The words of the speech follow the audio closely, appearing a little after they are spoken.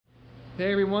Hey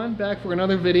everyone, back for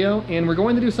another video, and we're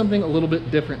going to do something a little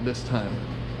bit different this time.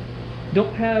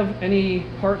 Don't have any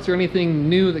parts or anything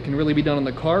new that can really be done on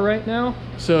the car right now,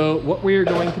 so what we are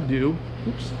going to do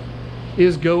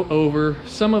is go over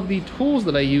some of the tools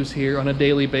that I use here on a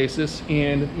daily basis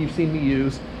and you've seen me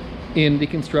use in the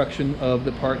construction of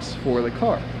the parts for the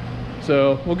car.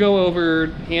 So we'll go over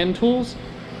hand tools,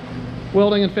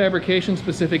 welding and fabrication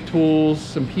specific tools,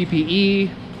 some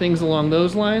PPE, things along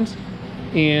those lines.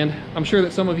 And I'm sure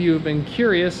that some of you have been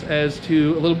curious as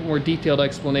to a little bit more detailed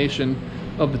explanation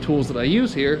of the tools that I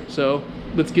use here. So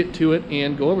let's get to it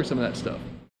and go over some of that stuff.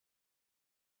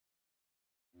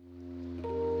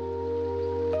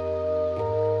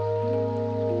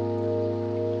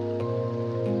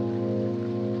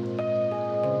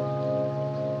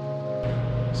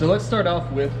 So let's start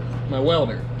off with my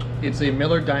welder. It's a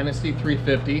Miller Dynasty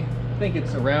 350. I think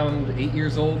it's around 8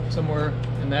 years old, somewhere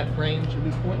in that range at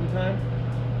this point in time.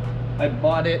 I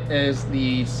bought it as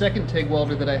the second TIG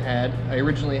welder that I had. I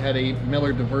originally had a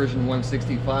Miller Diversion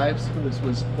 165, so this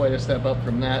was quite a step up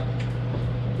from that.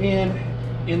 And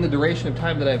in the duration of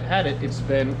time that I've had it, it's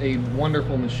been a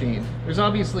wonderful machine. There's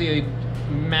obviously a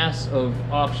mass of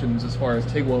options as far as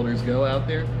TIG welders go out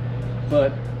there,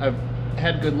 but I've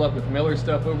had good luck with Miller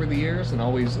stuff over the years and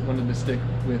always wanted to stick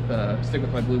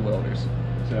with my blue welders.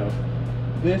 So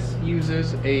this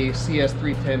uses a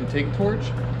CS310 TIG torch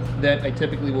that I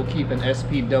typically will keep an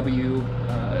SPW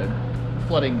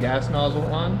flooding gas nozzle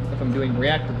on if I'm doing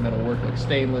reactive metal work like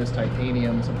stainless,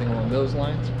 titanium, something along those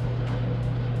lines.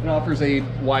 It offers a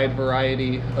wide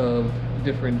variety of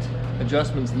different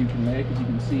adjustments that you can make, as you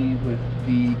can see with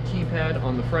the keypad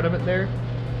on the front of it there.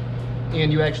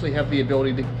 And you actually have the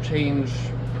ability to change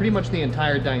pretty much the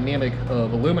entire dynamic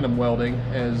of aluminum welding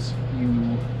as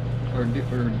you are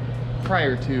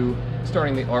prior to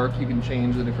starting the arc. You can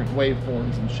change the different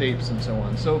waveforms and shapes and so on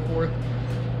and so forth.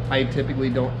 I typically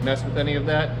don't mess with any of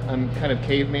that. I'm kind of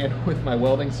caveman with my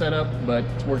welding setup, but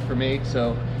it's worked for me,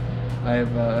 so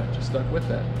I've just stuck with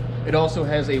that. It also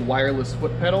has a wireless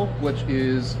foot pedal, which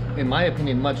is, in my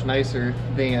opinion, much nicer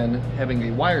than having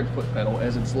a wired foot pedal,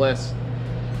 as it's less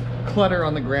clutter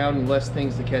on the ground and less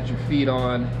things to catch your feet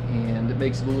on, and it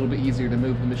makes it a little bit easier to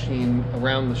move the machine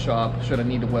around the shop should I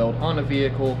need to weld on a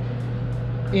vehicle.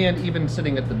 And even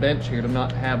sitting at the bench here to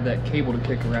not have that cable to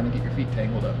kick around and get your feet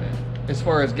tangled up in. As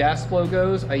far as gas flow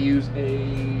goes, I use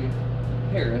a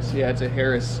Harris, it's a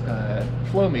Harris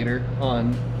flow meter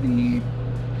on the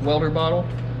welder bottle.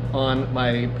 On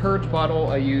my purge bottle,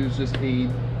 I use just a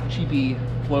cheapy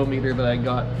flow meter that I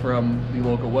got from the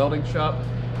local welding shop.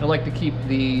 I like to keep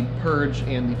the purge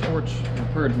and the torch, the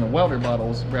purge and the welder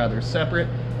bottles rather separate,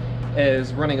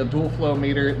 as running a dual flow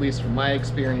meter, at least from my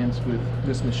experience with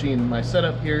this machine and my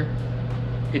setup here,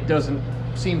 it doesn't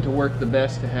seem to work the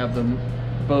best to have them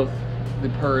both, the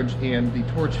purge and the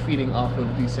torch, feeding off of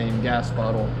the same gas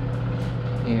bottle.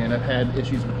 And I've had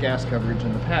issues with gas coverage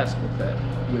in the past with that.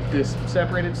 With this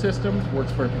separated system, it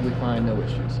works perfectly fine, no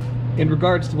issues. In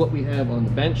regards to what we have on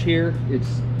the bench here,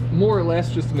 it's more or less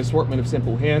just an assortment of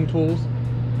simple hand tools.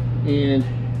 And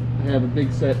I have a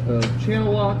big set of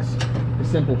channel locks, a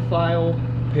simple file,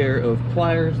 a pair of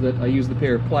pliers that I use the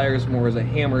pair of pliers more as a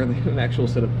hammer than an actual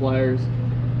set of pliers,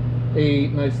 a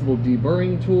nice little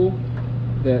deburring tool.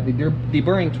 That the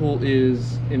deburring tool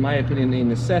is, in my opinion, a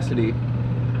necessity,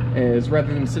 as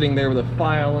rather than sitting there with a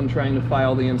file and trying to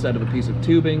file the inside of a piece of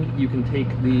tubing, you can take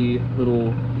the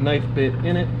little knife bit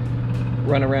in it,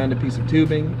 run around a piece of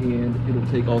tubing, and it'll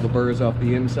take all the burrs off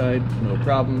the inside, no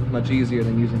problem, much easier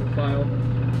than using a file.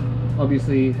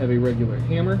 Obviously have a regular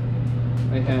hammer.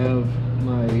 I have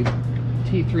my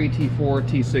T3, T4,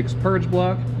 T6 purge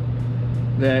block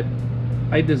that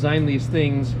I designed these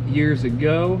things years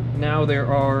ago. Now there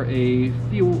are a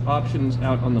few options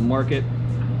out on the market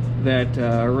that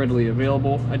are readily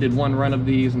available. I did one run of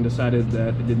these and decided that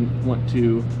I didn't want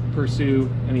to pursue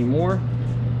any more,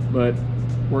 but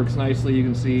works nicely. You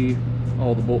can see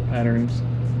all the bolt patterns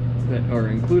that are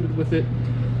included with it.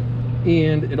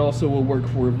 And it also will work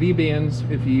for V-bands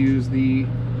if you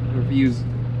use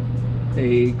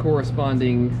a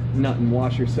corresponding nut and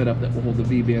washer setup that will hold the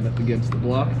V-band up against the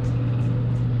block.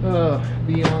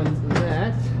 Beyond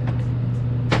that,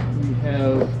 we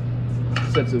have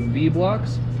sets of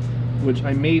V-blocks, which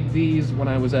I made these when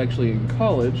I was actually in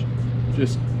college.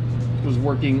 Just was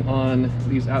working on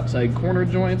these outside corner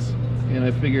joints, and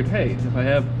I figured, hey, if I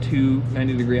have two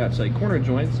 90-degree outside corner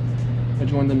joints, I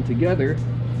join them together.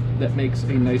 That makes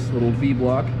a nice little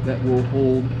V-block that will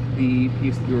hold the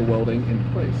piece that you're welding in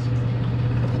place.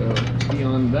 So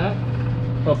beyond that,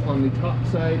 up on the top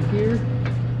side here,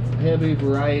 I have a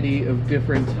variety of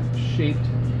different shaped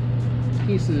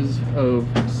pieces of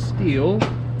steel,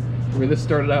 where this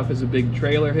started off as a big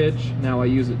trailer hitch. Now I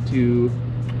use it to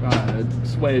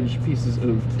swedge pieces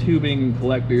of tubing and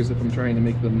collectors if I'm trying to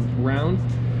make them round.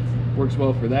 Works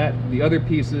well for that. The other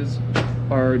pieces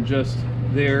are just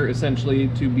there essentially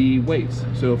to be weights.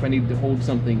 So if I need to hold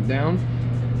something down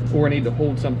or I need to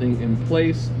hold something in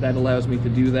place, that allows me to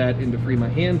do that and to free my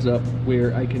hands up,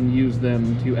 where I can use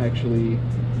them to actually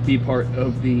be part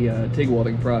of the TIG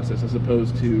welding process, as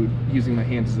opposed to using my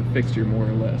hands as a fixture, more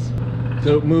or less.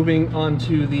 So moving on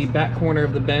to the back corner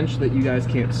of the bench that you guys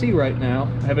can't see right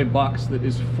now, I have a box that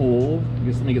is full. I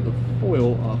guess let me get the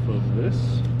foil off of this.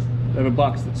 I have a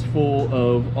box that's full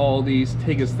of all these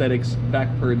TIG Aesthetics back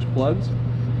purge plugs.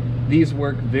 These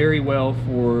work very well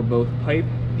for both pipe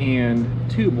and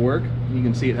tube work. You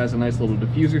can see it has a nice little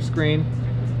diffuser screen.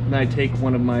 And I take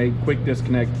one of my quick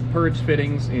disconnect purge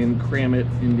fittings and cram it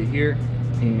into here,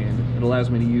 and it allows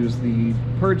me to use the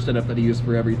purge setup that I use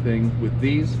for everything with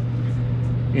these.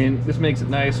 And this makes it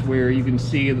nice where you can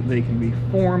see that they can be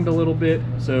formed a little bit,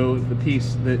 so if the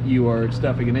piece that you are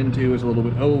stuffing it into is a little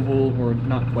bit oval or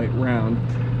not quite round,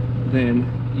 then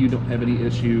you don't have any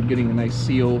issue getting a nice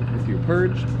seal with your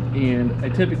purge. And I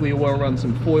typically will run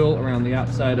some foil around the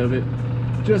outside of it,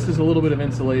 just as a little bit of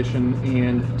insulation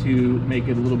and to make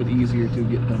it a little bit easier to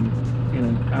get them in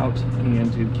and out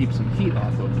and to keep some heat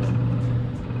off of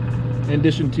them. In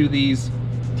addition to these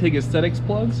TIG Aesthetics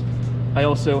plugs, I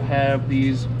also have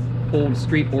these old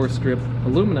Street Ore Strip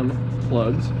aluminum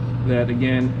plugs that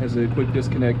again has a quick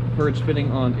disconnect purge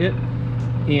fitting on it,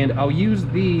 and I'll use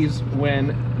these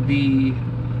when the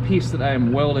piece that I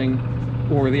am welding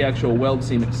or the actual weld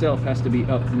seam itself has to be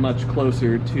up much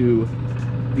closer to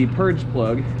the purge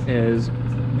plug, as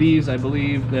these, I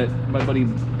believe that my buddy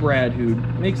Brad, who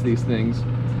makes these things,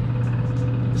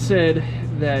 said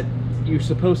that you're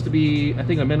supposed to be, I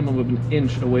think, a minimum of 1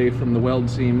 inch away from the weld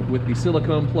seam with the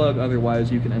silicone plug, otherwise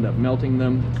you can end up melting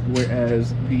them,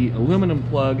 whereas the aluminum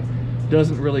plug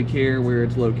doesn't really care where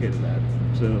it's located at.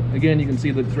 So again, you can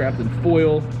see that it's wrapped in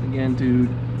foil, again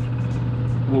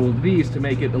these to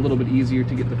make it a little bit easier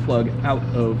to get the plug out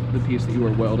of the piece that you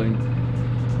are welding,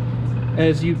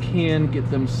 as you can get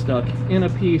them stuck in a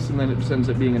piece and then it just ends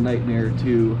up being a nightmare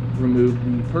to remove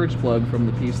the purge plug from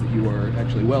the piece that you are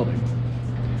actually welding.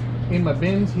 In my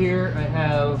bins here, I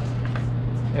have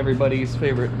everybody's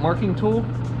favorite marking tool,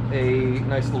 a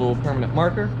nice little permanent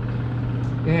marker.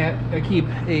 And I keep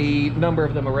a number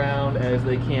of them around as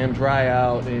they can dry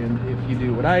out, and if you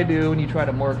do what I do and you try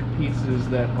to mark pieces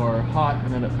that are hot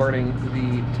and end up burning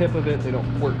the tip of it, they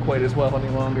don't work quite as well any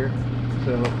longer.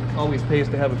 So always pays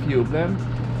to have a few of them.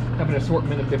 I have an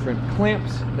assortment of different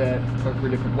clamps that are for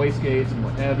different wastegates and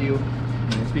what have you.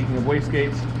 And speaking of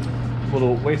wastegates,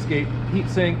 little wastegate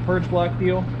heatsink purge block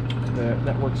deal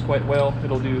that works quite well.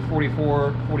 It'll do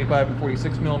 44, 45, and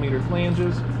 46 millimeter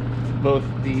flanges, both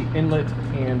the inlet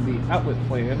and the outlet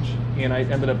flange, and I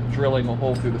ended up drilling a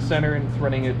hole through the center and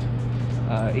threading it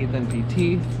 1/8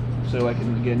 NPT, so I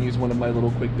can again use one of my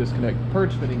little quick disconnect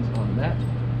purge fittings on that.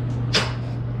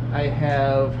 I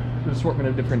have an assortment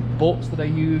of different bolts that I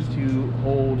use to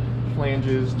hold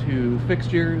flanges to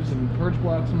fixtures and purge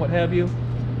blocks and what have you.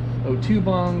 O2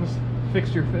 bongs,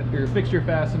 fixture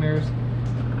fasteners,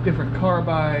 different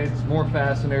carbides, more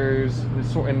fasteners,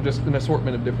 and just an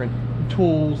assortment of different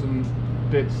tools and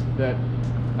bits that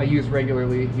I use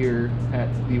regularly here at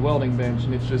the welding bench,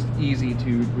 and it's just easy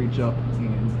to reach up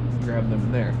and grab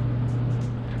them there.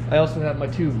 I also have my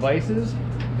 2 vices.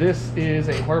 This is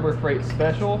a Harbor Freight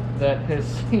special that has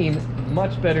seen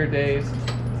much better days,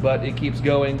 but it keeps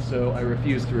going, so I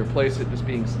refuse to replace it, just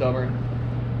being stubborn.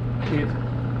 It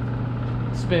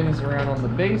spins around on the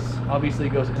base, obviously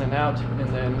goes in and out, and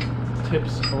then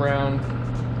tips around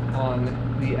on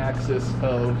the axis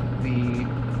of the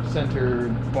center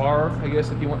bar, I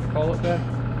guess, if you want to call it that.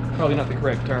 Probably not the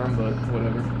correct term, but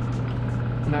whatever.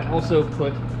 And I also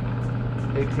put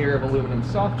a pair of aluminum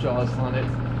soft jaws on it,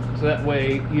 so that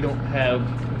way you don't have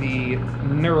the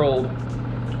knurled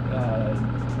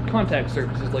contact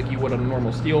surfaces like you would on a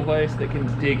normal steel vise that can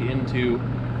dig into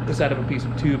the side of a piece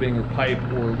of tubing or pipe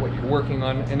or what you're working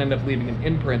on and end up leaving an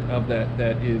imprint of that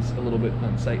is a little bit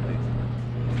unsightly.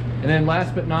 And then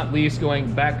last but not least,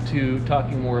 going back to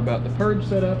talking more about the purge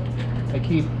setup, I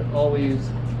keep always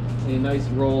a nice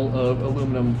roll of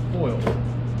aluminum foil,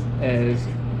 as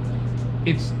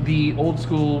it's the old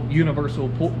school universal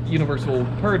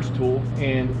purge tool,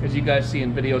 and as you guys see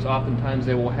in videos, oftentimes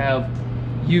they will have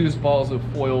used balls of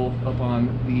foil up on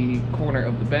the corner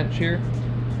of the bench here,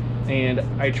 and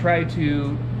I try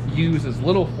to use as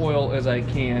little foil as I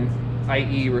can,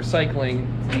 i.e. recycling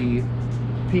the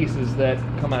pieces that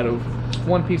come out of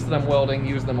one piece that I'm welding,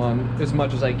 use them on as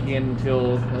much as I can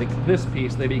until, like this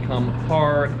piece, they become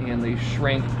hard and they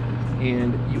shrink,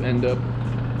 and you end up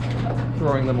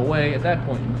throwing them away at that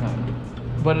point in time.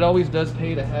 But it always does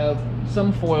pay to have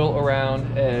some foil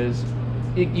around, as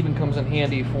it even comes in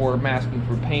handy for masking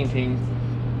for painting,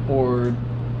 or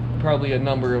probably a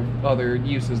number of other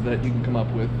uses that you can come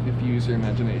up with if you use your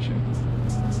imagination.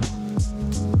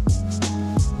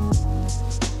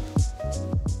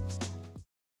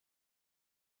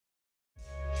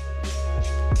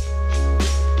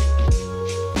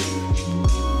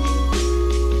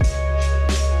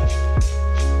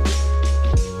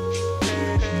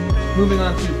 Moving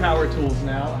on to power tools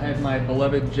now, I have my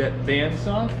beloved Jet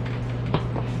bandsaw.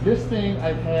 This thing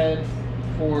I've had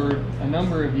for a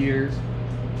number of years,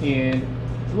 and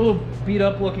it's a little beat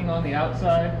up looking on the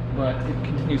outside, but it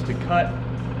continues to cut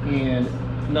and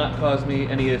not cause me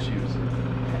any issues.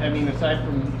 I mean, aside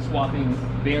from swapping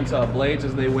bandsaw blades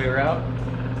as they wear out,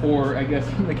 or I guess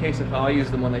in the case of how I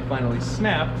use them when they finally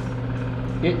snap,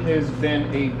 it has been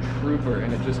a trooper,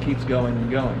 and it just keeps going and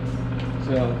going.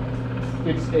 So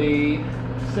it's a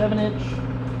 7-inch,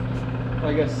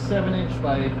 I guess 7-inch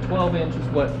by 12-inch is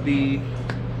what the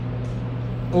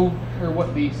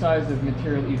size of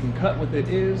material that you can cut with it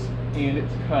is, and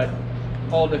it's cut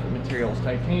all different materials: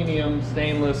 titanium,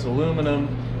 stainless, aluminum.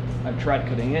 I've tried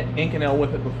cutting Inconel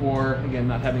with it before, again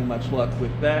not having much luck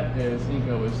with that, as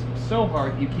Inco is so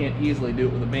hard you can't easily do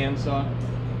it with a bandsaw.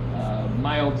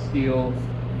 Mild steel,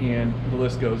 and the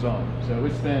list goes on. So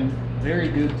it's been very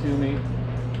good to me,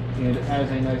 and it has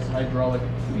a nice hydraulic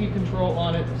speed control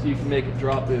on it, so you can make it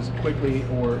drop as quickly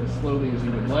or as slowly as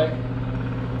you would like.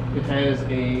 It has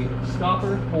a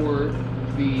stopper for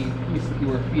the piece that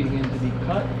you are feeding in to be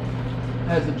cut. It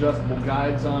has adjustable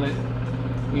guides on it,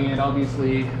 and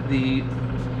obviously the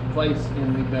vise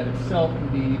in the bed itself can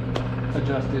be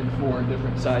adjusted for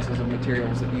different sizes of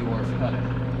materials that you are cutting.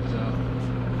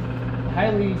 So I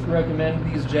highly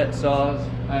recommend these Jet saws.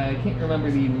 I can't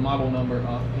remember the model number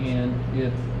offhand.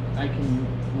 If I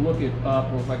can look it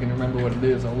up, or if I can remember what it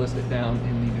is, I'll list it down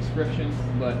in the description.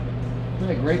 But it's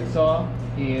been a great saw,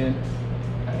 and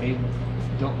I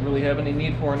don't really have any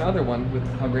need for another one with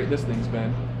how great this thing's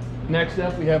been. Next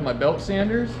up, we have my belt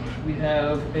sanders. We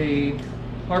have a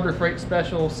Harbor Freight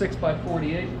Special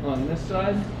 6x48 on this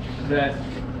side that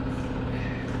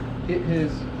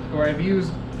I've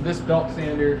used this belt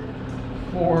sander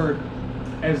for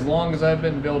as long as I've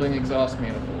been building exhaust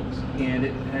manifolds, and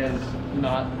it has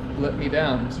not let me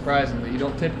down, surprisingly. You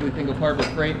don't typically think of Harbor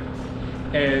Freight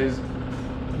as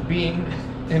being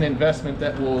an investment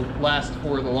that will last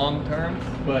for the long term,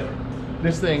 but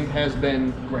this thing has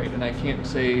been great, and I can't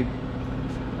say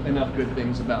enough good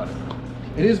things about it.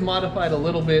 It is modified a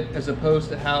little bit as opposed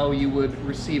to how you would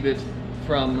receive it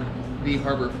from the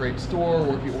Harbor Freight store,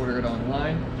 or if you order it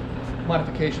online.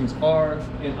 Modifications are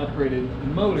an upgraded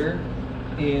motor,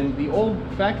 and the old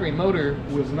factory motor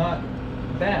was not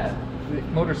bad. The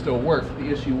motor still worked.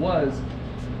 The issue was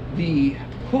the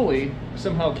pulley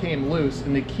somehow came loose,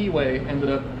 and the keyway ended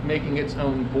up making its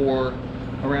own bore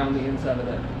around the inside of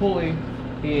that pulley,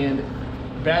 and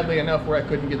badly enough where I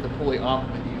couldn't get the pulley off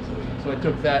of it easily. So I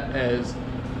took that as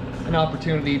an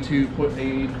opportunity to put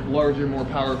a larger, more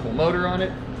powerful motor on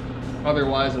it.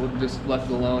 Otherwise, I would have just left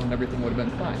it alone and everything would have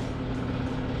been fine.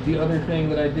 The other thing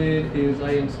that I did is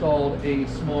I installed a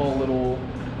small little,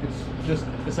 it's just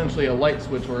essentially a light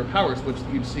switch or a power switch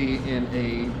that you'd see in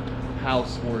a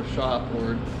house or shop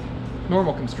or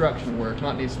normal construction work,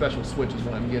 not these special switches,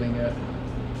 what I'm getting at.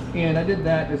 And I did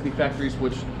that as the factory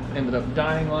switch ended up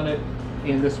dying on it,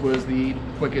 and this was the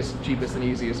quickest, cheapest, and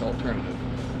easiest alternative.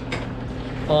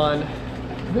 On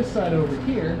this side over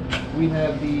here, we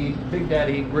have the Big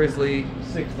Daddy Grizzly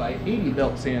 6x80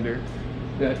 belt sander.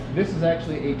 This is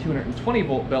actually a 220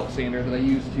 volt belt sander that I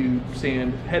use to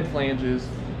sand head flanges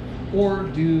or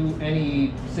do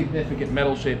any significant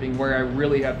metal shaping where I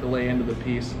really have to lay into the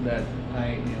piece that I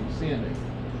am sanding.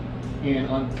 And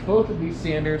on both of these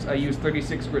sanders, I use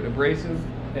 36 grit abrasive,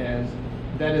 as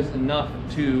that is enough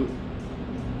to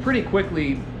pretty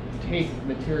quickly take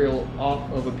material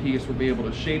off of a piece or be able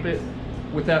to shape it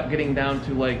without getting down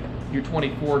to like your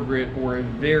 24 grit or a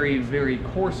very, very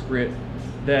coarse grit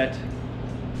that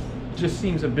just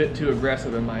seems a bit too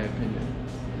aggressive in my opinion.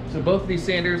 So both of these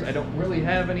sanders, I don't really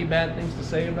have any bad things to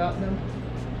say about them.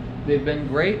 They've been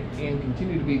great and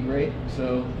continue to be great.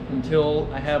 So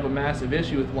until I have a massive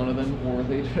issue with one of them, or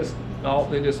they just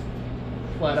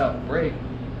flat out break,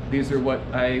 these are what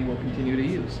I will continue to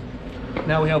use.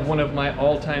 Now we have one of my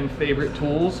all-time favorite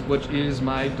tools, which is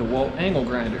my DeWalt angle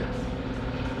grinder.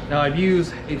 Now I've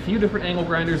used a few different angle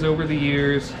grinders over the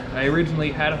years. I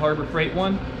originally had a Harbor Freight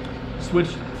one,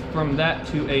 switched from that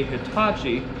to a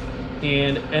Hitachi,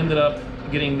 and ended up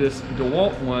getting this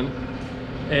DeWalt one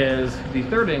as the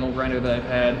third angle grinder that I've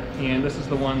had, and this is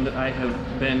the one that I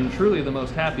have been truly the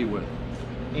most happy with.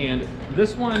 And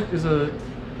this one is a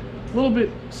little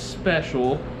bit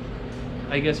special,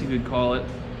 I guess you could call it,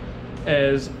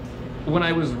 as when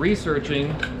I was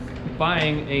researching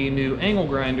buying a new angle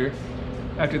grinder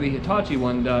after the Hitachi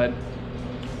one died,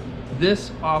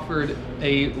 this offered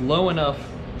a low enough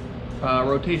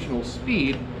rotational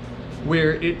speed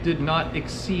where it did not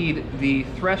exceed the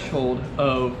threshold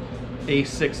of a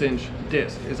 6-inch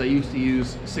disc, as I used to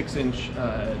use 6-inch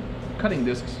cutting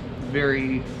discs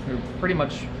pretty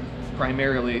much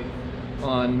primarily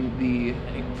on the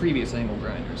previous angle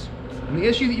grinders. And the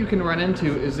issue that you can run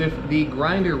into is if the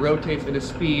grinder rotates at a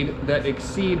speed that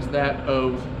exceeds that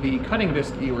of the cutting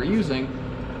disc that you were using,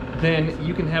 then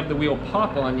you can have the wheel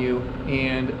pop on you,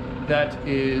 and that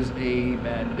is a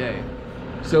bad day.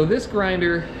 So this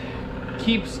grinder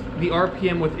keeps the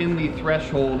RPM within the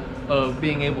threshold of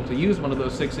being able to use one of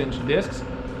those 6-inch discs,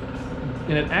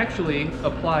 and it actually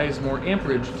applies more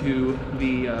amperage to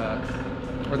the,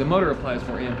 or the motor applies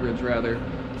more amperage rather,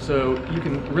 so you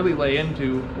can really lay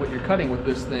into what you're cutting with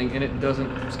this thing and it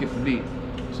doesn't skip a beat.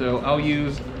 So I'll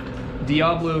use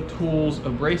Diablo Tools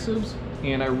abrasives,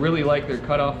 and I really like their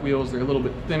cutoff wheels. They're a little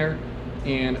bit thinner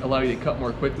and allow you to cut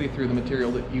more quickly through the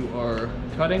material that you are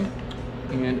cutting.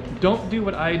 And don't do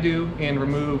what I do and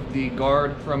remove the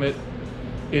guard from it.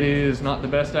 It is not the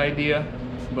best idea,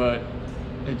 but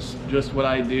it's just what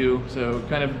I do. So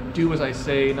kind of do as I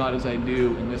say, not as I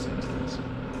do in this instance.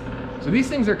 So these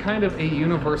things are kind of a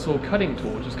universal cutting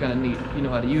tool, which is kind of neat if you know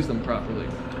how to use them properly.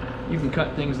 You can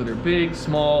cut things that are big,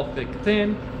 small, thick,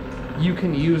 thin. You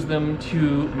can use them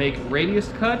to make radius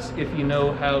cuts if you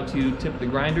know how to tip the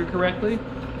grinder correctly.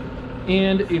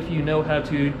 And if you know how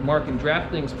to mark and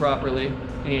draft things properly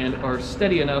and are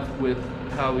steady enough with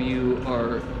how you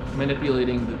are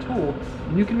manipulating the tool,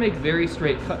 you can make very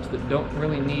straight cuts that don't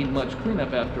really need much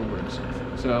cleanup afterwards.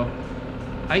 So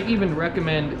I even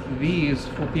recommend these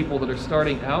for people that are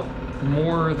starting out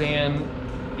more than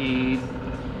a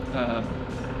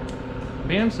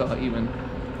bandsaw even,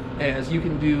 as you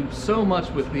can do so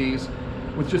much with these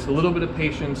with just a little bit of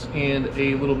patience and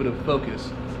a little bit of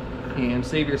focus, and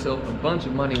save yourself a bunch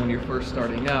of money when you're first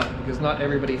starting out, because not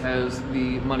everybody has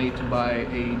the money to buy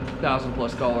a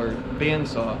 $1,000+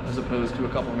 bandsaw as opposed to a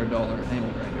couple $100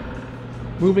 angle grinder.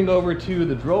 Moving over to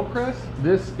the drill press,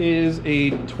 this is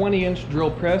a 20-inch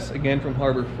drill press, again from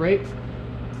Harbor Freight,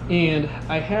 and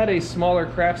I had a smaller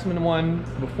Craftsman one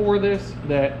before this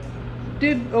that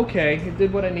did okay. It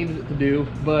did what I needed it to do,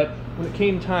 but when it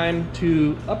came time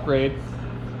to upgrade,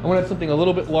 I wanted something a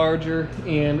little bit larger,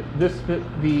 and this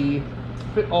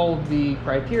fit all of the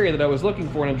criteria that I was looking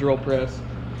for in a drill press,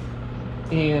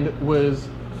 and was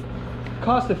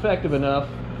cost effective enough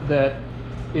that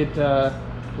it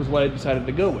was what I decided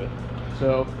to go with.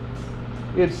 So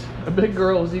it's a big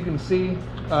girl, as you can see.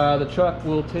 The chuck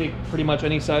will take pretty much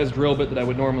any size drill bit that I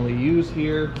would normally use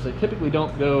here, because I typically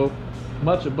don't go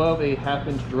much above a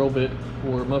 1/2-inch drill bit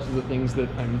for most of the things that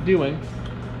I'm doing.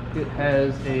 It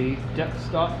has a depth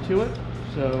stop to it,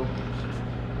 so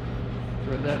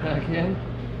thread that back in.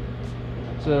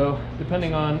 So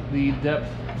depending on the depth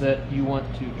that you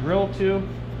want to drill to,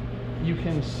 you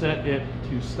can set it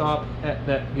to stop at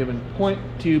that given point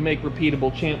to make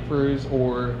repeatable chamfers,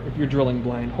 or if you're drilling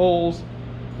blind holes,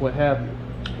 what have you.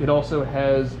 It also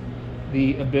has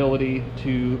the ability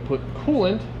to put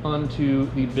coolant onto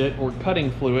the bit, or cutting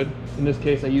fluid. In this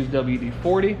case I use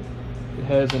WD-40. It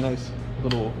has a nice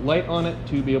little light on it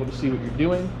to be able to see what you're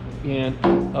doing, and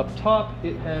up top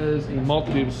it has a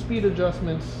multitude of speed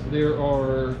adjustments. There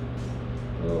are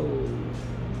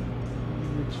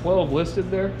 12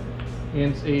 listed there,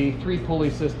 and it's a 3-pulley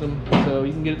system, so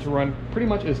you can get it to run pretty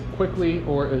much as quickly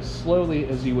or as slowly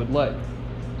as you would like.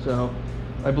 So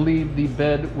I believe the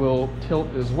bed will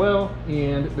tilt as well,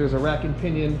 and there's a rack and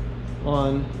pinion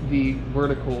on the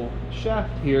vertical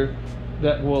shaft here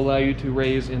that will allow you to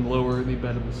raise and lower the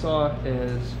bed of the saw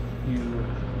as you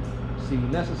see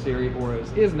necessary, or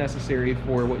as is necessary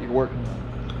for what you're working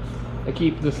on. I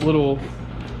keep this little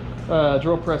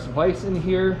drill press vise in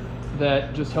here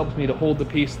that just helps me to hold the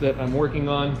piece that I'm working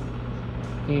on.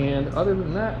 And other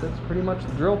than that, that's pretty much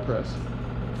the drill press.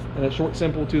 And it's short,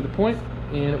 simple, to the point,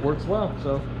 and it works well.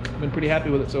 So I've been pretty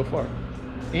happy with it so far.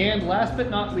 And last but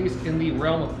not least, in the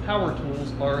realm of power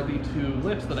tools, are the two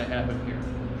lifts that I have in here.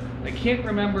 I can't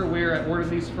remember where I ordered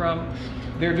these from.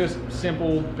 They're just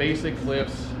simple, basic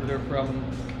lifts that are from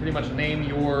pretty much name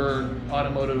your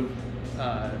automotive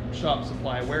shop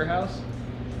supply warehouse.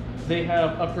 They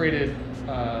have upgraded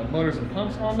motors and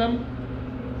pumps on them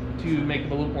to make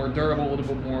them a little more durable, a little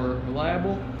bit more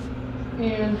reliable.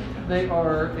 And they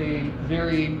are a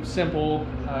very simple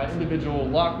individual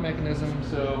lock mechanism,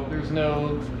 so there's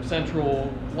no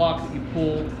central lock that you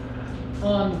pull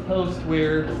on the post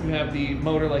where you have the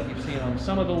motor like you've seen on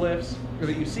some of the lifts, or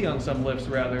that you see on some lifts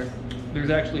rather. There's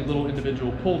actually little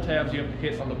individual pull tabs you have to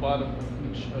hit on the bottom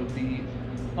of each of the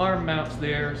arm mounts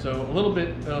there, so a little bit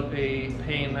of a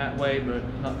pain that way, but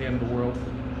not the end of the world.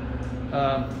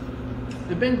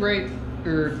 They've been great,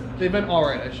 or they've been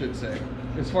alright, I should say.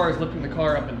 As far as lifting the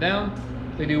car up and down,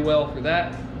 they do well for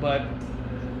that, but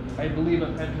I believe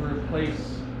I've had to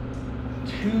replace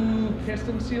 2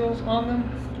 piston seals on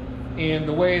them, and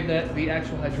the way that the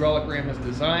actual hydraulic ram is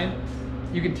designed,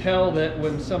 you can tell that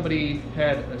when somebody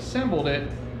had assembled it,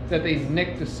 that they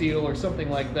nicked a seal or something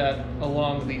like that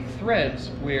along the threads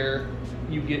where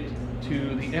you get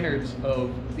to the innards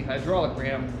of the hydraulic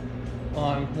ram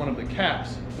on one of the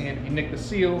caps. And if you nick the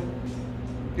seal,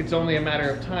 it's only a matter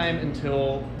of time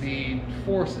until the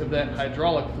force of that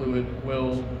hydraulic fluid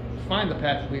will find the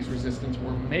patch of least resistance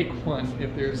or make one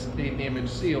if there's a damaged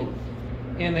seal.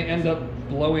 And they end up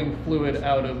blowing fluid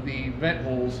out of the vent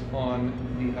holes on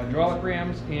the hydraulic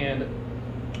rams. And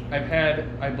I've had,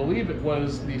 I believe it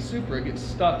was the Supra, get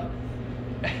stuck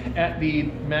at the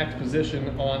max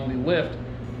position on the lift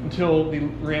until the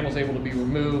ram was able to be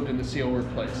removed and the seal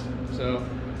replaced. So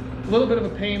a little bit of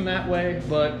a pain that way,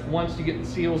 but once you get the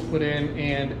seals put in,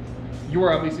 and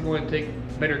you're obviously going to take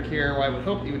better care, or I would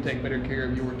hope that you would take better care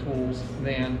of your tools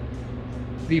than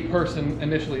the person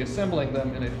initially assembling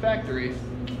them in a factory,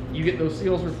 you get those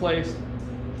seals replaced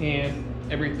and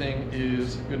everything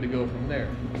is good to go from there.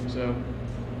 So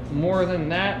more than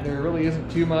that, there really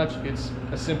isn't too much. It's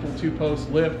a simple 2-post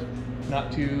lift,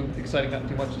 not too exciting, not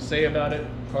too much to say about it.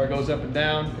 Car goes up and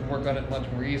down, you can work on it much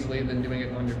more easily than doing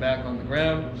it on your back on the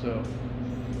ground. So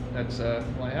that's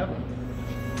why I have them.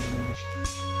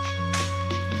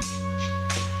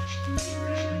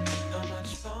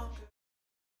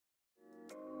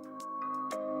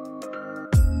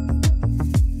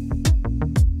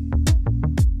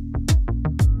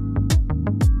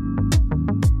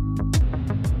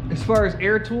 As far as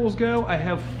air tools go, I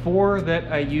have 4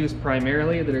 that I use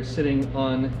primarily that are sitting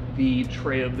on the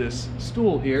tray of this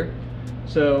stool here.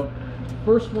 So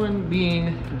first one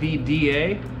being the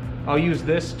DA. I'll use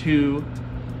this to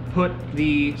put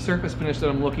the surface finish that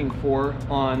I'm looking for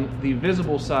on the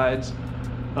visible sides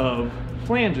of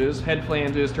flanges, head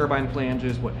flanges, turbine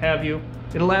flanges, what have you.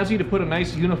 It allows you to put a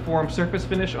nice uniform surface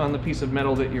finish on the piece of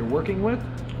metal that you're working with,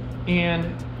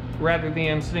 and rather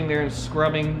than sitting there and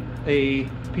scrubbing a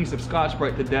piece of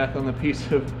Scotch-Brite to death on the piece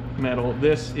of metal,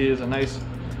 this is a nice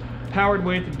powered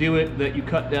way to do it that you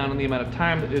cut down on the amount of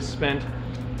time that is spent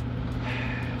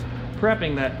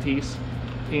prepping that piece,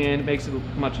 and it makes it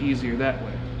much easier that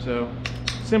way. So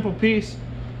simple piece.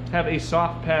 Have a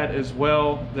soft pad as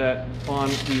well that on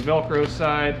the Velcro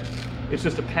side, it's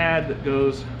just a pad that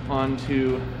goes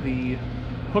onto the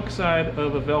hook side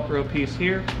of a Velcro piece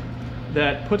here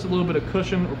that puts a little bit of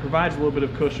cushion, or provides a little bit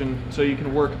of cushion, so you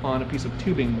can work on a piece of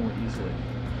tubing more easily.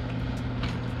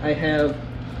 I have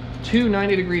 2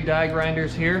 90-degree die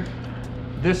grinders here.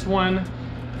 This one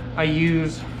I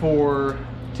use for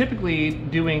typically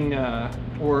doing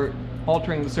or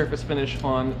altering the surface finish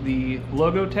on the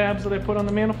logo tabs that I put on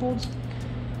the manifolds,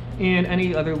 and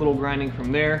any other little grinding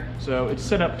from there. So it's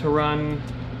set up to run,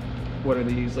 what are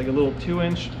these, like a little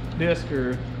 2-inch disc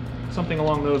or something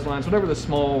along those lines, whatever the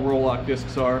small roll-lock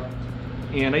discs are.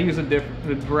 And I use a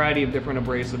variety of different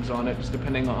abrasives on it, just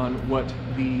depending on what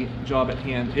the job at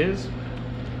hand is.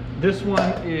 This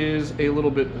one is a little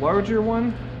bit larger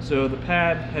one, so the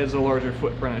pad has a larger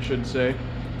footprint, I should say.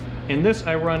 And this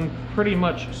I run pretty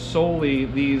much solely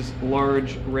these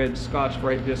large red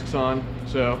Scotch-Brite discs on.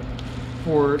 So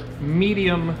for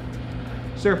medium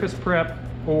surface prep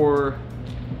or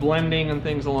blending and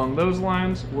things along those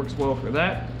lines, works well for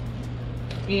that.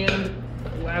 And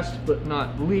last but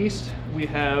not least, we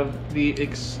have the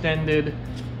extended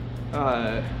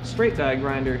straight die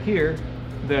grinder here.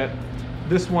 That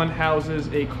this one houses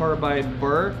a carbide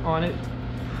burr on it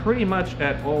pretty much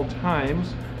at all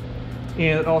times,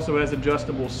 and it also has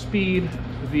adjustable speed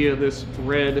via this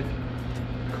red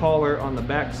collar on the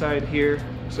back side here.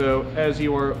 So as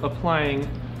you are applying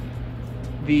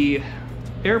the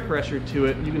air pressure to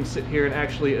it, you can sit here and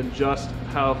actually adjust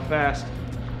how fast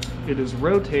it is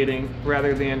rotating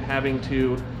rather than having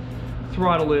to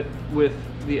throttle it with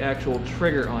the actual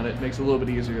trigger on it. Makes it a little bit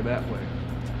easier that way.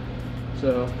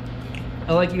 So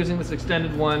I like using this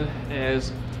extended one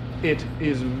as it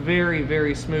is very,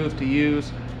 very smooth to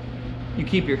use. You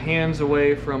keep your hands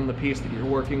away from the piece that you're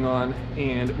working on,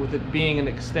 and with it being an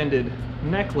extended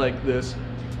neck like this,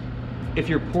 if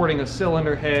you're porting a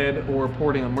cylinder head or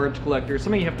porting a merge collector,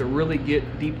 something you have to really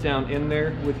get deep down in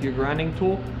there with your grinding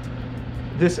tool,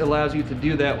 this allows you to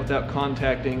do that without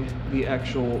contacting the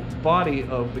actual body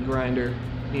of the grinder,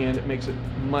 and it makes it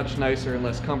much nicer and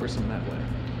less cumbersome that way.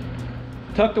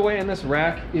 Tucked away in this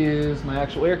rack is my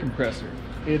actual air compressor.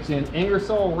 It's an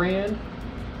Ingersoll Rand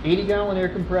 80-gallon air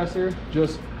compressor,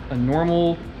 just a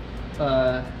normal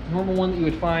one that you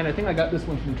would find. I think I got this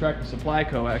one from Tractor Supply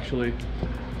Co. actually,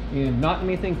 and not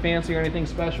anything fancy or anything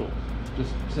special.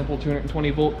 Just simple 220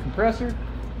 volt compressor.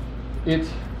 It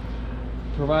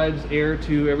provides air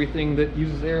to everything that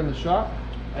uses air in the shop.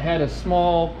 I had a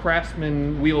small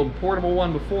Craftsman wheeled portable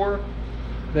one before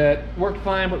that worked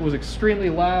fine, but was extremely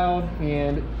loud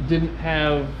and didn't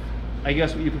have, I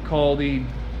guess, what you could call the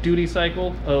duty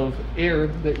cycle of air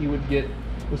that you would get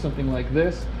with something like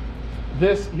this.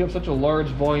 This, you have such a large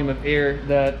volume of air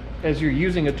that as you're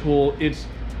using a tool,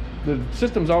 the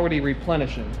system's already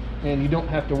replenishing, and you don't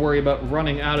have to worry about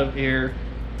running out of air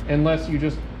unless you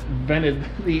just vented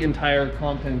the entire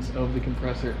contents of the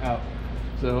compressor out.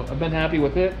 So I've been happy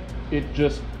with it. It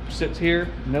just sits here,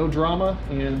 no drama,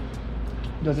 and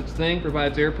does its thing,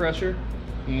 provides air pressure,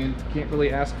 and can't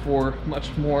really ask for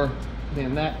much more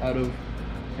than that out of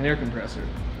an air compressor.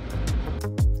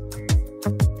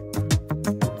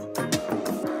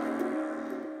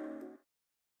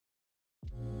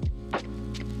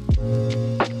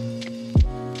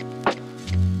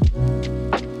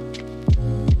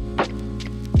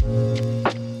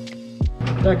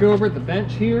 Back over at the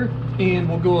bench here, and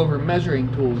we'll go over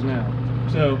measuring tools now.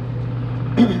 So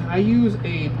I use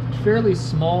a fairly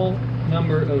small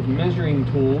number of measuring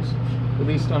tools, at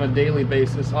least on a daily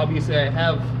basis. Obviously I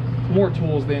have more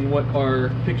tools than what are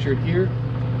pictured here,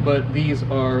 but these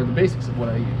are the basics of what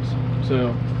I use.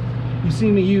 So you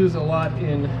see me use a lot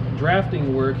in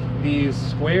drafting work these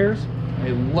squares. I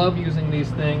love using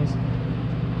these things.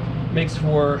 Makes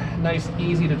for nice,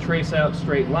 easy to trace out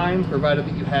straight lines, provided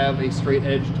that you have a straight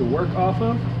edge to work off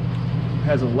of. It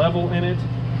has a level in it,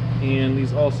 and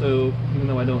these also, even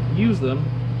though I don't use them,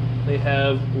 they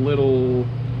have little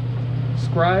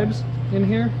scribes in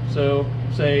here. So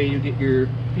say you get your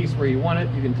piece where you want it,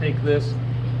 you can take this,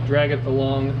 drag it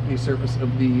along the surface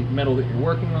of the metal that you're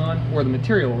working on, or the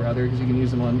material rather, because you can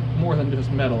use them on more than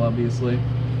just metal obviously,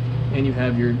 and you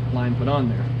have your line put on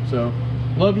there. So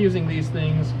love using these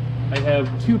things. I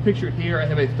have two pictured here. I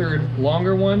have a third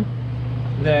longer one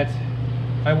that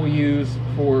I will use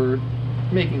for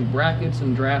making brackets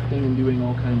and drafting and doing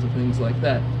all kinds of things like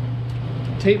that.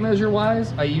 Tape measure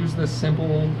wise, I use this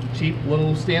simple, cheap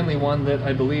little Stanley one that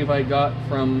I believe I got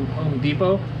from Home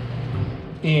Depot.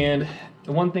 And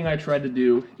the one thing I tried to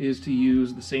do is to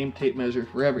use the same tape measure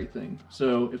for everything.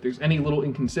 So if there's any little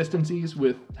inconsistencies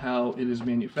with how it is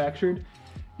manufactured,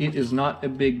 it is not a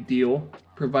big deal,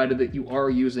 provided that you are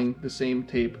using the same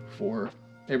tape for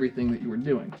everything that you are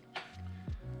doing.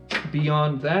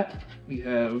 Beyond that, we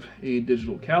have a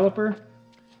digital caliper,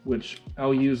 which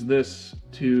I'll use this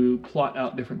to plot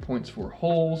out different points for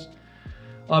holes,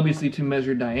 obviously to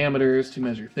measure diameters, to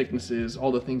measure thicknesses,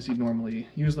 all the things you'd normally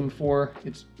use them for.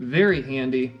 It's very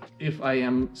handy if I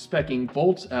am speccing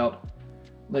bolts out,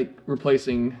 like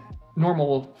replacing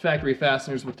normal factory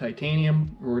fasteners with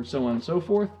titanium or so on and so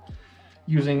forth,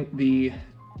 using the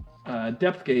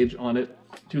depth gauge on it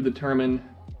to determine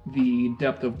the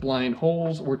depth of blind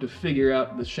holes or to figure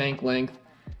out the shank length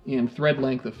and thread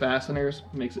length of fasteners.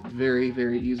 Makes it very,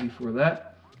 very easy for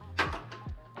that.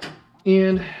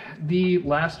 And the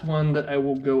last one that I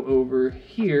will go over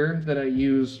here that I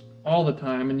use all the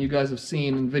time, and you guys have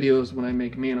seen in videos when I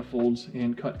make manifolds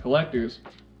and cut collectors,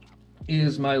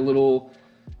 is my little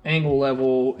angle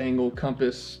level, angle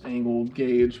compass, angle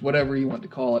gauge, whatever you want to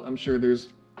call it. I'm sure there's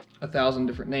 1,000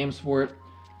 different names for it.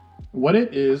 What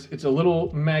it is, it's a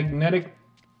little magnetic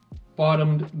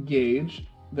bottomed gauge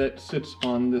that sits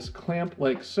on this clamp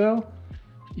like so.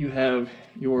 You have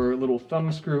your little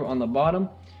thumb screw on the bottom,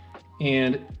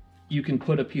 and you can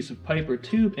put a piece of pipe or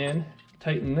tube in,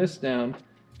 tighten this down,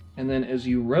 and then as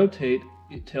you rotate,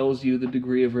 it tells you the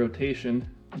degree of rotation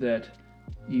that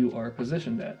you are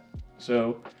positioned at.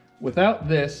 So without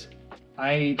this,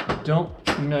 I don't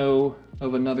know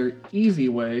of another easy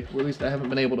way, or at least I haven't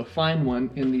been able to find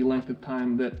one in the length of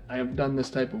time that I have done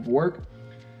this type of work,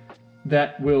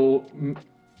 that will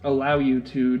allow you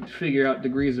to figure out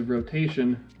degrees of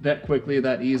rotation that quickly,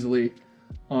 that easily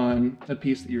on a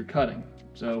piece that you're cutting.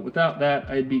 So without that,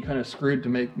 I'd be kind of screwed to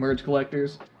make merge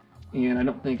collectors, and I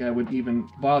don't think I would even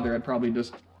bother. I'd probably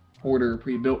just order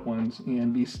pre-built ones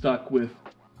and be stuck with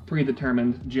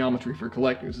predetermined geometry for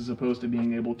collectors as opposed to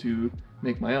being able to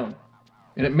make my own.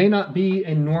 And it may not be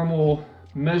a normal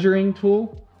measuring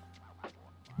tool,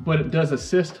 but it does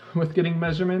assist with getting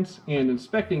measurements and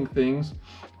inspecting things.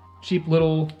 Cheap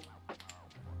little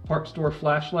part store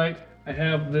flashlight. I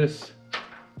have this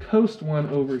Coast one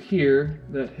over here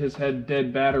that has had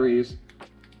dead batteries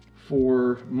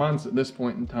for months at this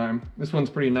point in time. This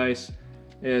one's pretty nice,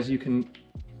 as you can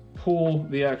pull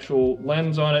the actual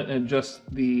lens on it and adjust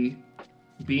the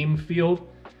beam field.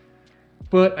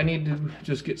 But I need to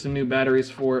just get some new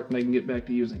batteries for it and I can get back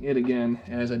to using it again,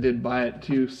 as I did buy it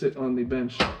to sit on the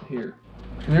bench here.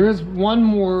 And there is one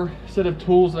more set of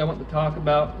tools that I want to talk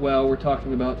about while we're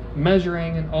talking about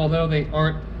measuring, and although they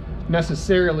aren't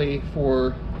necessarily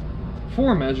for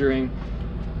measuring,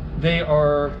 they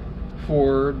are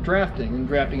for drafting, and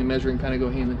drafting and measuring kind of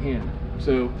go hand in hand.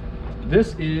 So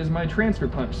this is my transfer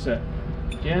punch set.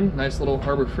 Again, nice little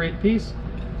Harbor Freight piece.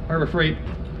 Harbor Freight,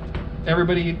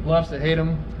 everybody loves to hate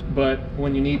them, but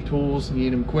when you need tools, you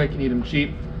need them quick, you need them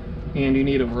cheap, and you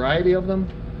need a variety of them,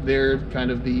 they're kind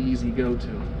of the easy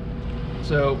go-to.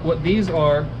 So what these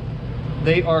are,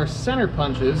 they are center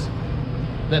punches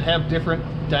that have different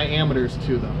diameters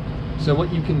to them. So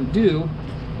what you can do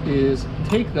is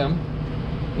take them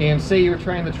and say you're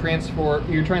trying to transfer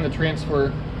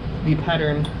the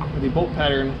pattern, or the bolt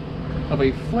pattern of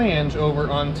a flange over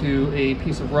onto a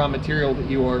piece of raw material that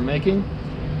you are making.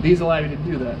 These allow you to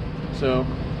do that. So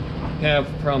you have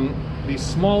from the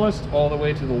smallest all the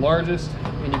way to the largest,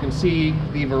 and you can see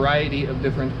the variety of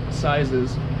different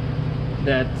sizes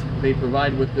that they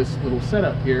provide with this little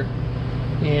setup here.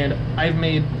 And I've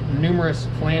made numerous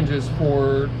flanges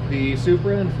for the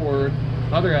Supra and for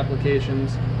other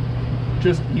applications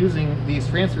just using these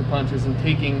transfer punches and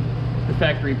taking the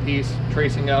factory piece,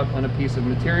 tracing out on a piece of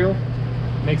material.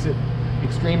 Makes it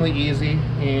extremely easy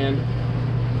and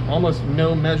almost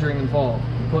no measuring involved.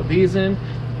 You put these in,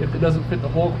 if it doesn't fit the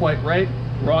hole quite right,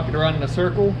 rock it around in a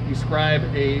circle, you scribe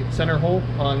a center hole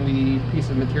on the piece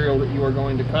of material that you are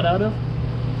going to cut out of.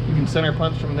 You can center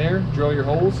punch from there, drill your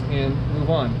holes, and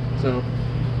move on. So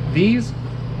these,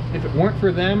 if it weren't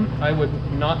for them, I would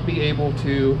not be able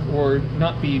to, or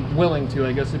not be willing to,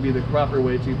 I guess would be the proper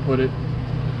way to put it,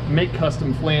 make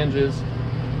custom flanges,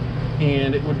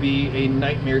 and it would be a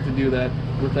nightmare to do that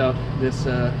without this,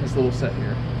 this little set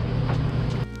here.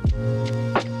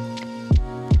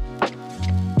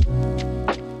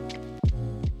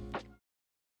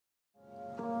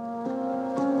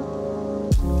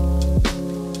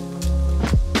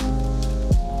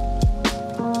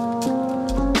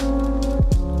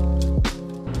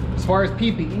 As far as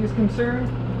PPE is concerned,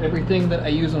 everything that I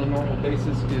use on a normal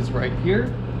basis is right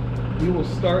here. We will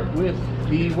start with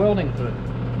the welding hood.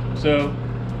 So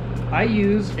I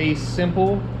use a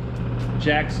simple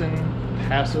Jackson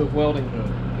passive welding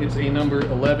hood. It's a number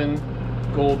 11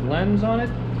 gold lens on it,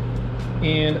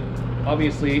 and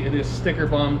obviously it is sticker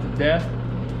bombed to death,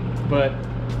 but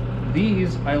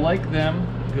these, I like them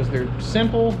because they're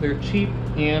simple, they're cheap,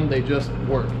 and they just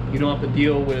work. You don't have to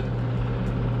deal with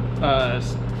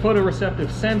photoreceptive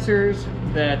sensors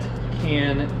that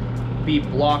can be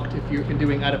blocked if you're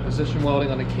doing out of position welding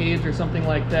on a cage or something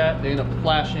like that. They end up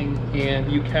flashing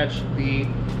and you catch the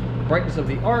brightness of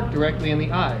the arc directly in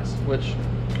the eyes, which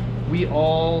we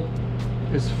all,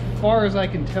 as far as I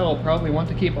can tell, probably want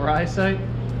to keep our eyesight.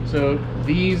 So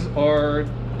these are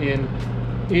an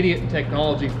idiot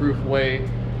technology proof way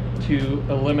to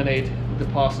eliminate the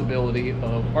possibility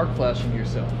of arc flashing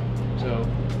yourself. So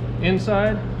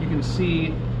inside you can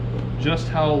see just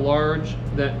how large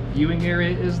that viewing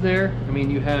area is there. I mean,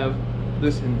 you have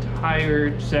this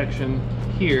entire section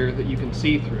here that you can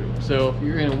see through. So if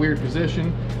you're in a weird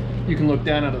position, you can look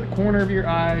down out of the corner of your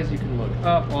eyes, you can look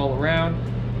up all around,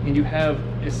 and you have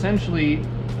essentially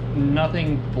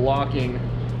nothing blocking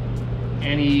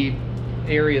any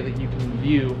area that you can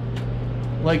view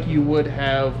like you would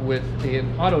have with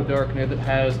an auto darkener that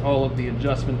has all of the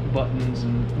adjustment buttons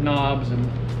and knobs and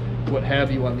what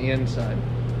have you on the inside.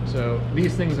 So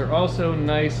these things are also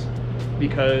nice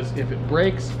because if it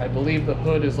breaks, I believe the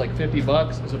hood is like 50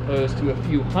 bucks as opposed to a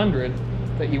few hundred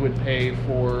that you would pay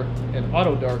for an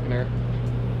auto darkener,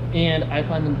 and I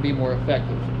find them to be more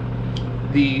effective.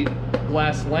 The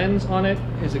glass lens on it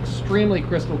is extremely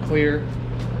crystal clear,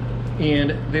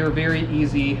 and they're very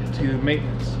easy to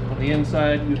maintenance. On the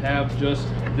inside, you have just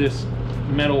this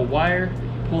metal wire,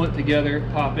 pull it together,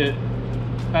 pop it,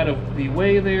 out of the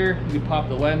way there. You can pop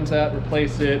the lens out,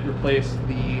 replace it, replace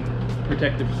the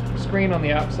protective screen on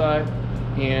the outside,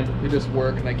 and they just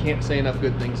work, and I can't say enough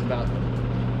good things about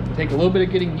them. They take a little bit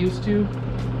of getting used to.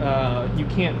 You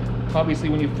can't, obviously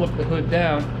when you flip the hood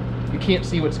down, you can't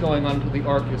see what's going on until the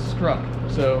arc is struck.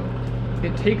 So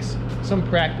it takes some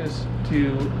practice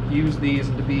to use these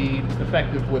and to be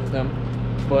effective with them.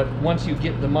 But once you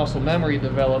get the muscle memory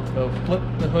developed of flip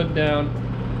the hood down,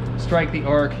 strike the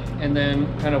arc, and then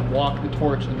kind of walk the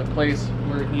torch into place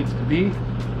where it needs to be,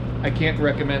 I can't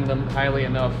recommend them highly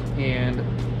enough, and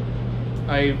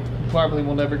I probably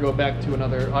will never go back to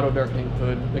another auto darkening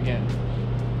hood again.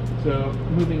 So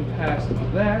moving past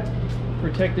that,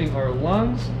 protecting our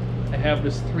lungs, I have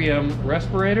this 3M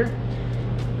respirator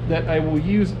that I will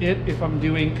use it if I'm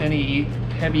doing any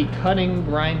heavy cutting,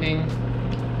 grinding,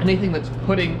 anything that's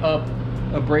putting up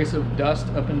abrasive dust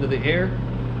up into the air.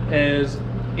 As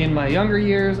in my younger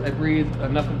years, I breathed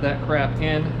enough of that crap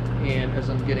in, and as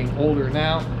I'm getting older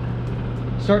now,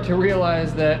 start to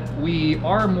realize that we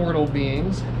are mortal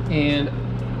beings, and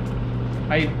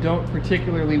I don't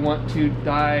particularly want to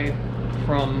die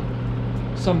from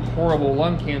some horrible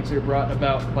lung cancer brought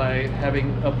about by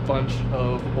having a bunch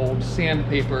of old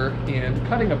sandpaper and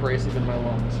cutting abrasive in my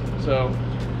lungs. So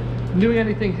doing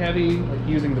anything heavy, like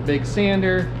using the big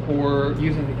sander or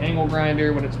using the angle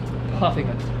grinder when it's puffing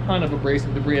a ton of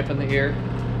abrasive debris up in the air,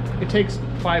 it takes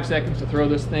 5 seconds to throw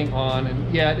this thing on,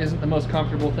 and yeah, it isn't the most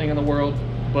comfortable thing in the world,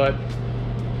 but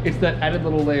it's that added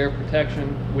little layer of protection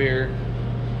where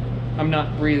I'm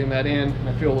not breathing that in, and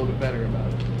I feel a little bit better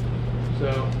about it.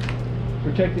 So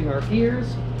protecting our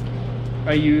ears,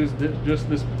 I use just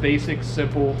this basic,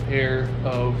 simple pair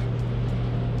of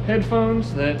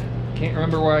headphones that can't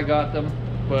remember where I got them,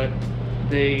 but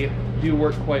they do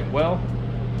work quite well.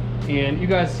 And you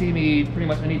guys see me pretty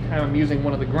much anytime I'm using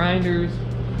one of the grinders,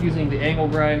 using the angle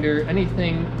grinder,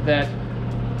 anything that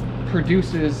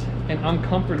produces an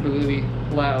uncomfortably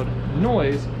loud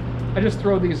noise, I just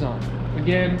throw these on.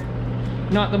 Again,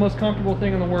 not the most comfortable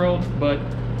thing in the world, but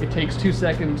it takes 2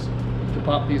 seconds to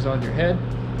pop these on your head,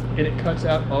 and it cuts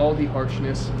out all the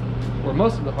harshness, or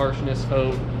most of the harshness,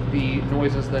 of the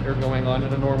noises that are going on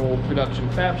in a normal production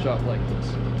fab shop like this.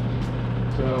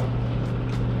 So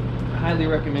I highly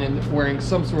recommend wearing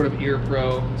some sort of ear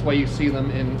pro. That's why you see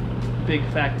them in big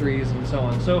factories and so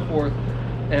on and so forth,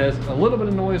 as a little bit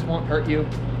of noise won't hurt you.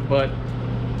 But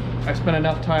I spent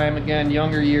enough time, again,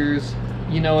 younger years,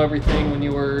 you know everything when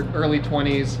you were early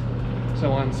 20s,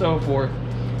 so on and so forth,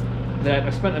 that I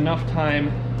spent enough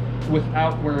time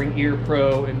without wearing ear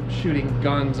pro and shooting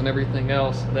guns and everything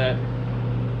else that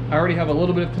I already have a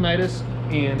little bit of tinnitus,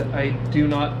 and I do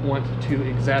not want to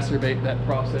exacerbate that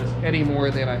process any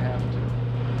more than I have to.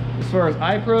 As far as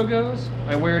eye pro goes,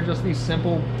 I wear just these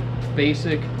simple,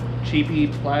 basic, cheapy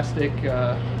plastic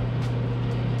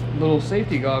little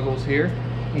safety goggles here,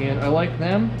 and I like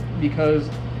them because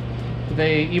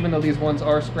they, even though these ones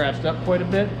are scratched up quite a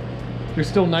bit, they're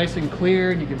still nice and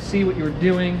clear, and you can see what you're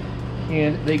doing,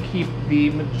 and they keep the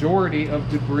majority of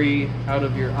debris out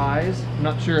of your eyes. I'm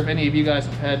not sure if any of you guys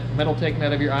have had metal taken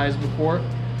out of your eyes before,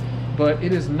 but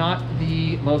it is not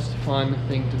the most fun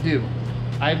thing to do.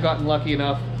 I've gotten lucky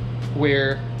enough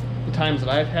where the times that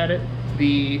I've had it,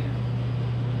 the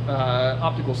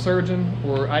optical surgeon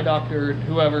or eye doctor,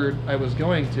 whoever I was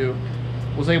going to,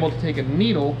 was able to take a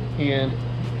needle and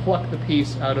pluck the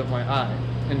piece out of my eye.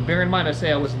 And bear in mind, I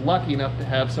say I was lucky enough to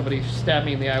have somebody stab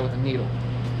me in the eye with a needle.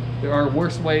 There are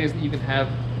worse ways that you can have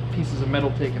pieces of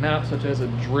metal taken out, such as a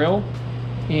drill.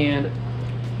 And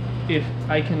if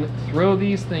I can throw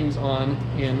these things on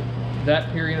in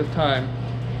that period of time,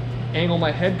 angle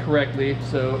my head correctly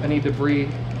so any debris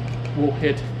will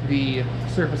hit the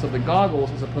surface of the goggles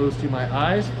as opposed to my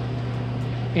eyes,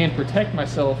 and protect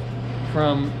myself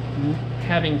from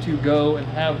having to go and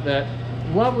have that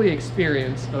lovely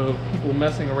experience of people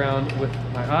messing around with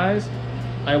my eyes,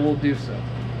 I will do so.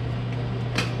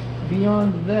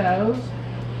 Beyond those,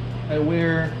 I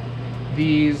wear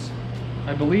these,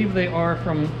 I believe they are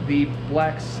from the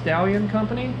Black Stallion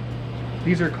company.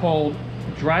 These are called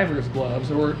driver's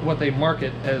gloves, or what they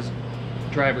market as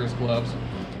driver's gloves.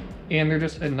 And they're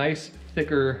just a nice,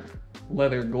 thicker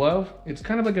leather glove. It's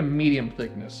kind of like a medium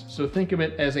thickness. So think of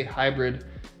it as a hybrid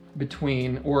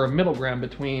between, or a middle ground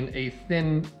between, a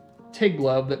thin TIG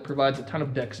glove that provides a ton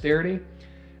of dexterity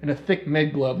and a thick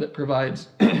mid glove that provides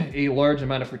a large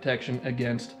amount of protection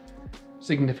against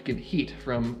significant heat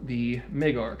from the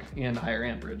MIG arc and higher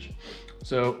amperage.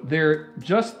 So they're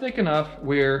just thick enough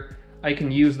where I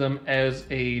can use them as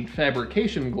a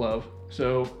fabrication glove,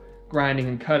 so grinding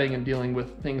and cutting and dealing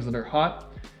with things that are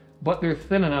hot, but they're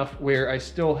thin enough where I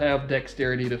still have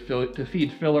dexterity to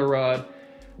feed filler rod,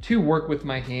 to work with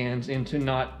my hands, and to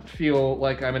not feel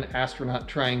like I'm an astronaut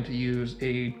trying to use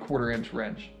a 1/4-inch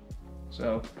wrench.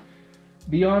 So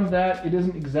beyond that, it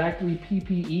isn't exactly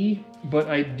PPE, but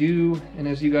I do, and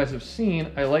as you guys have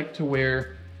seen, I like to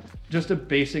wear just a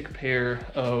basic pair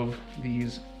of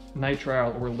these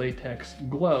nitrile or latex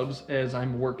gloves as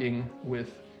I'm working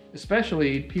with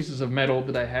especially pieces of metal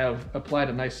that I have applied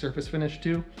a nice surface finish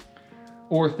to,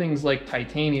 or things like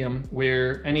titanium,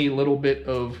 where any little bit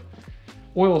of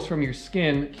oils from your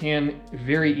skin can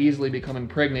very easily become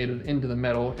impregnated into the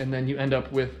metal, and then you end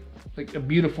up with like a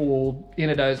beautiful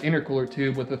anodized intercooler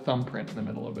tube with a thumbprint in the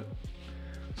middle of it.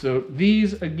 So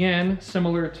these, again,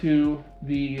 similar to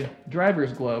the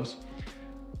driver's gloves,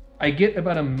 I get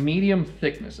about a medium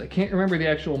thickness. I can't remember the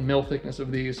actual mil thickness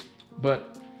of these,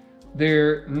 but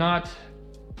they're not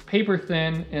paper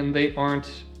thin, and they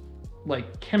aren't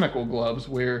like chemical gloves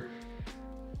where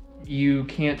you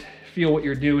can't feel what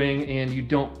you're doing and you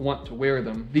don't want to wear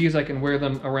them. These, I can wear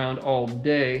them around all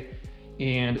day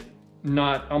and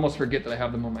not almost forget that I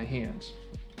have them on my hands.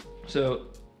 So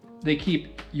they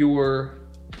keep your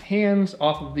hands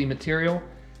off of the material,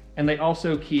 and they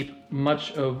also keep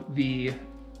much of the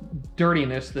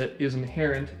dirtiness that is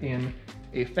inherent in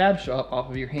a fab shop off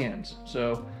of your hands.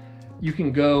 So you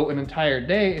can go an entire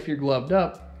day if you're gloved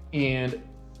up and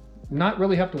not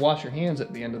really have to wash your hands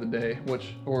at the end of the day,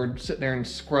 or sit there and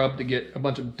scrub to get a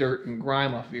bunch of dirt and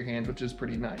grime off of your hands, which is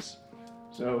pretty nice.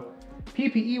 So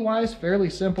PPE wise, fairly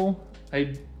simple.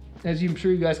 As I'm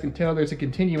sure you guys can tell, there's a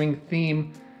continuing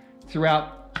theme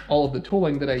throughout all of the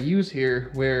tooling that I use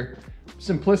here, where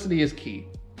simplicity is key.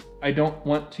 I don't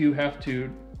want to have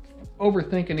to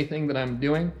overthink anything that I'm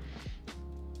doing.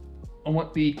 I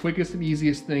want the quickest and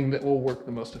easiest thing that will work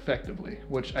the most effectively,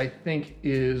 which I think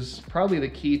is probably the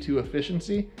key to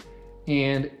efficiency,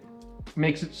 and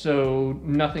makes it so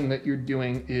nothing that you're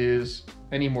doing is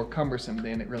any more cumbersome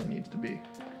than it really needs to be.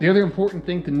 The other important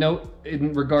thing to note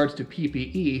in regards to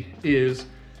PPE is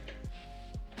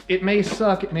it may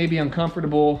suck, it may be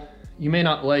uncomfortable, you may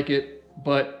not like it,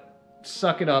 but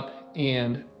suck it up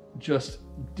and just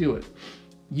do it.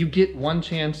 You get one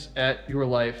chance at your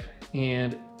life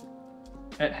and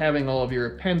at having all of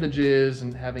your appendages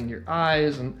and having your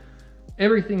eyes and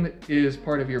everything that is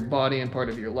part of your body and part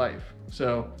of your life.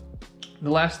 So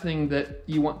the last thing that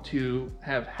you want to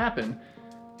have happen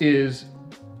is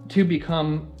to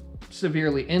become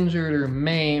severely injured or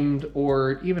maimed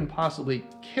or even possibly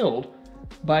killed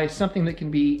by something that can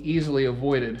be easily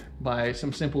avoided by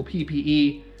some simple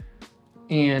PPE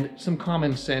and some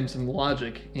common sense and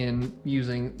logic in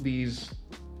using these,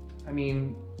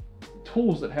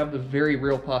 tools that have the very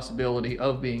real possibility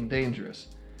of being dangerous.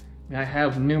 I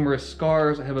have numerous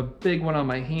scars. I have a big one on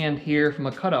my hand here from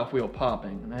a cutoff wheel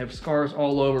popping, and I have scars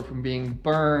all over from being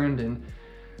burned and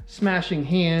smashing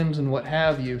hands and what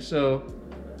have you. So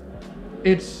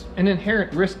it's an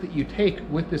inherent risk that you take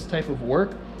with this type of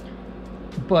work,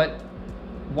 but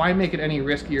why make it any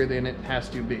riskier than it has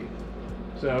to be?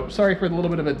 So sorry for the little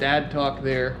bit of a dad talk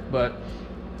there, but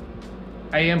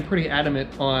I am pretty adamant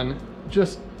on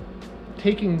just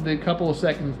taking the couple of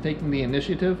seconds, taking the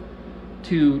initiative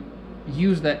to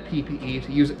use that PPE,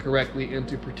 to use it correctly, and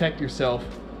to protect yourself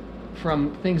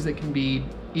from things that can be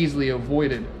easily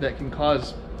avoided, that can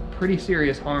cause pretty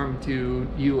serious harm to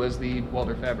you as the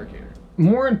welder fabricator.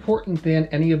 More important than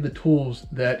any of the tools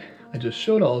that I just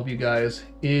showed all of you guys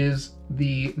is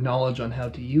the knowledge on how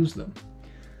to use them.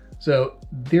 So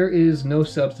there is no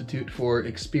substitute for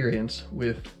experience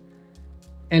with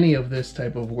any of this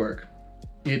type of work.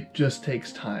 It just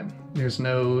takes time. There's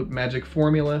no magic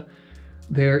formula.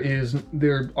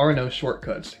 There are no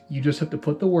shortcuts. You just have to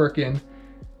put the work in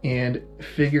and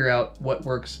figure out what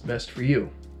works best for you.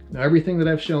 Now, everything that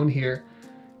I've shown here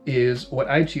is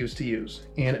what I choose to use,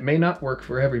 and it may not work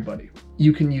for everybody.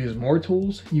 You can use more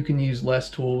tools, you can use less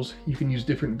tools, you can use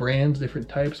different brands, different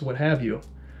types, what have you.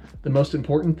 The most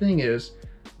important thing is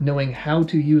knowing how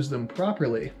to use them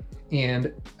properly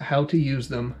and how to use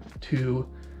them to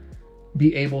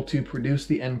be able to produce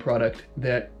the end product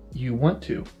that you want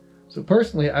to. So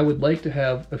personally, I would like to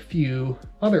have a few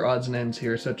other odds and ends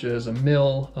here, such as a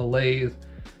mill, a lathe,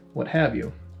 what have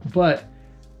you. But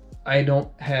I don't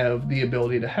have the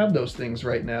ability to have those things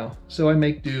right now. So I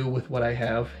make do with what I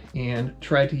have and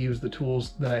try to use the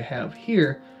tools that I have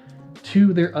here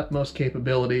to their utmost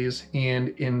capabilities, and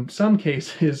in some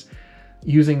cases,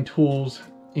 using tools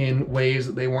in ways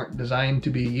that they weren't designed to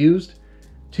be used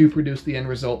to produce the end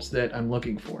results that I'm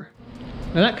looking for.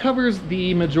 Now that covers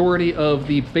the majority of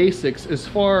the basics as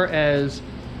far as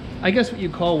I guess what you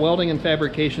call welding and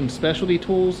fabrication specialty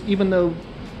tools, even though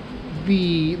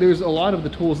there's a lot of the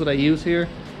tools that I use here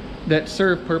that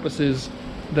serve purposes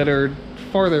that are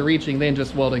farther reaching than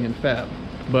just welding and fab.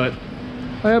 But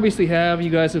I obviously you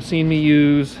guys have seen me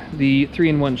use the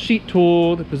 3-in-1 sheet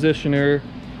tool, the positioner,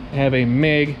 I have a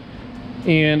MIG,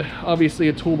 and obviously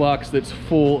a toolbox that's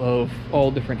full of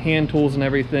all different hand tools and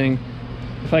everything.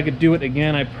 If I could do it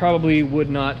again, I probably would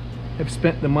not have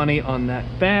spent the money on that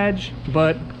badge,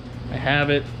 but I have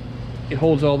it. It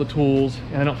holds all the tools,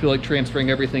 and I don't feel like transferring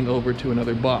everything over to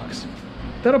another box.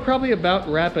 That'll probably about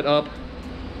wrap it up,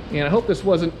 and I hope this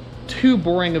wasn't too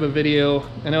boring of a video.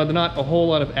 I know not a whole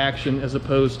lot of action as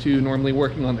opposed to normally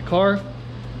working on the car,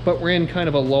 but we're in kind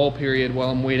of a lull period while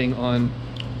I'm waiting on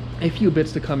a few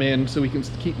bits to come in so we can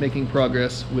keep making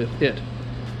progress with it.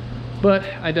 But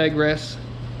I digress.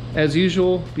 As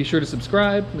usual, be sure to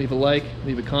subscribe, leave a like,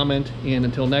 leave a comment, and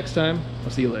until next time, I'll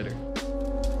see you later.